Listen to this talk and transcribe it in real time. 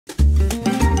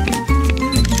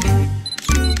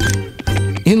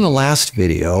In the last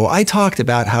video, I talked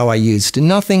about how I used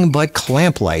nothing but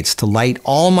clamp lights to light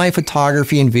all my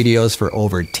photography and videos for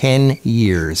over 10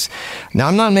 years. Now,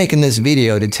 I'm not making this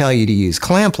video to tell you to use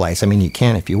clamp lights. I mean, you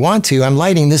can if you want to. I'm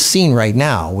lighting this scene right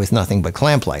now with nothing but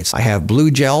clamp lights. I have blue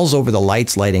gels over the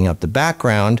lights lighting up the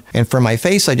background, and for my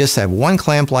face, I just have one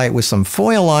clamp light with some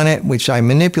foil on it, which I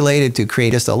manipulated to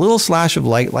create just a little slash of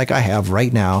light like I have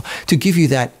right now to give you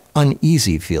that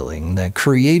uneasy feeling, that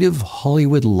creative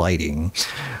Hollywood lighting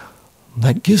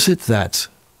that gives it that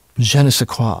je ne sais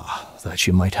quoi that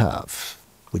you might have,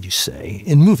 would you say,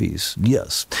 in movies.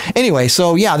 Yes. Anyway,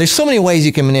 so yeah, there's so many ways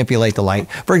you can manipulate the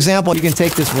light. For example, you can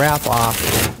take this wrap off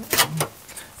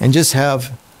and just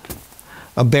have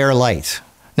a bare light.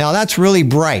 Now that's really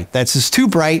bright. That's just too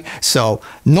bright. So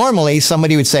normally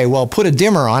somebody would say, well, put a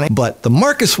dimmer on it. But the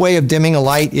Marcus way of dimming a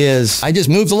light is I just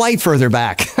move the light further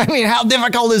back. I mean, how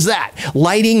difficult is that?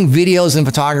 Lighting videos and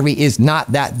photography is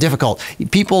not that difficult.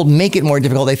 People make it more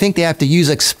difficult. They think they have to use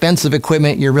expensive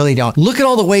equipment. You really don't. Look at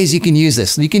all the ways you can use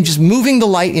this. You can just moving the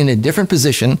light in a different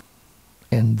position.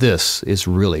 And this is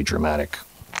really dramatic.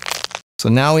 So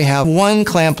now we have one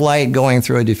clamp light going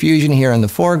through a diffusion here in the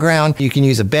foreground. You can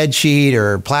use a bed sheet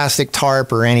or plastic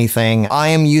tarp or anything. I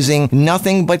am using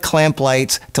nothing but clamp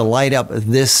lights to light up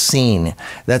this scene.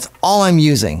 That's all I'm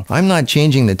using. I'm not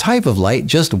changing the type of light,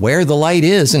 just where the light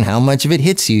is and how much of it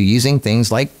hits you using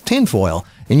things like tinfoil.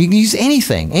 And you can use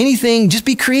anything, just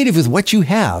be creative with what you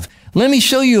have. Let me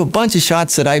show you a bunch of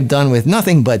shots that I've done with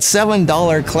nothing but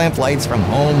 $7 clamp lights from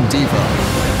Home Depot.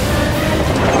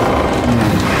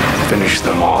 Finish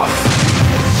them off.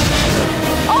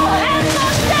 All hands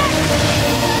on deck!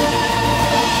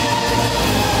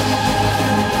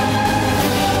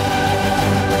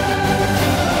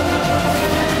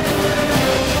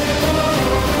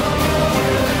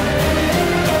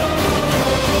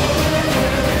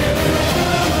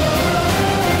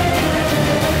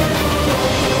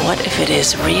 What if it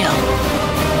is real?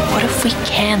 What if we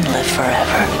can live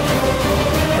forever?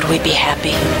 Would we be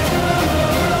happy?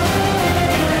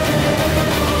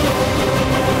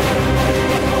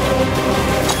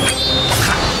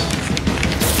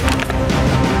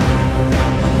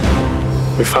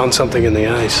 We found something in the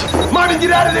ice. Martin,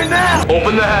 get out of there now!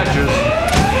 Open the hatches.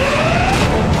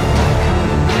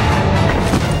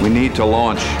 We need to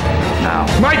launch now.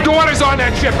 My daughter's on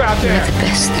that ship out there! You're the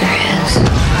best there is.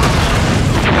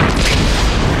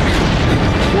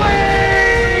 Wait!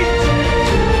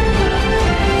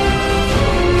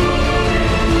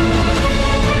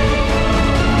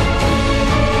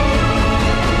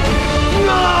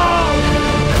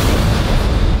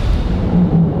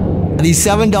 These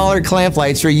 $7 clamp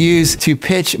lights were used to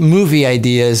pitch movie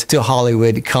ideas to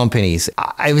Hollywood companies.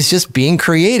 I was just being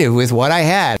creative with what I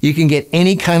had. You can get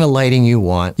any kind of lighting you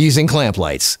want using clamp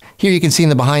lights. Here you can see in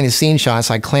the behind the scenes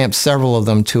shots, I clamped several of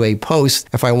them to a post.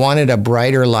 If I wanted a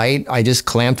brighter light, I just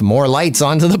clamped more lights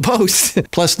onto the post.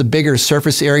 Plus the bigger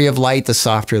surface area of light, the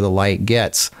softer the light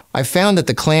gets. I found that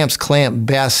the clamps clamp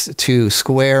best to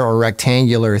square or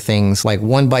rectangular things like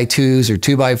 1x2s or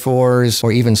 2x4s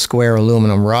or even square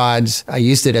aluminum rods. I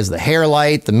used it as the hair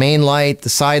light, the main light, the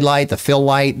side light, the fill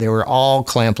light. They were all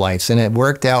clamp lights and it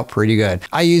worked out pretty good.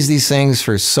 I use these things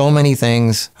for so many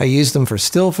things. I use them for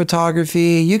still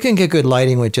photography. You can get good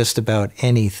lighting with just about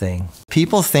anything.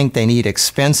 People think they need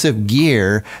expensive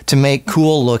gear to make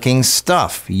cool looking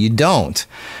stuff. You don't.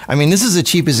 I mean, this is as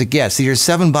cheap as it gets. These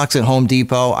are $7 at Home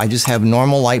Depot. I just have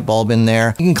normal light bulb in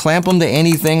there. You can clamp them to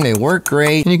anything. They work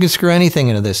great. And you can screw anything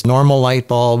into this. Normal light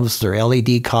bulbs or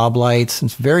LED cob lights.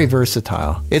 It's very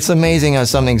versatile. It's amazing how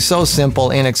something so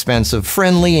simple, inexpensive,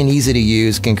 friendly, and easy to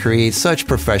use can create such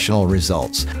professional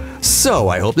results. So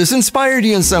I hope this inspired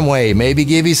you in some way. Maybe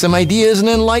gave you some ideas and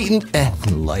enlightened.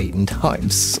 I'm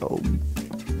so...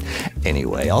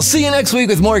 Anyway, I'll see you next week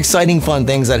with more exciting fun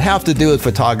things that have to do with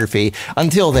photography.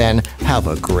 Until then, have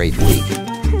a great week.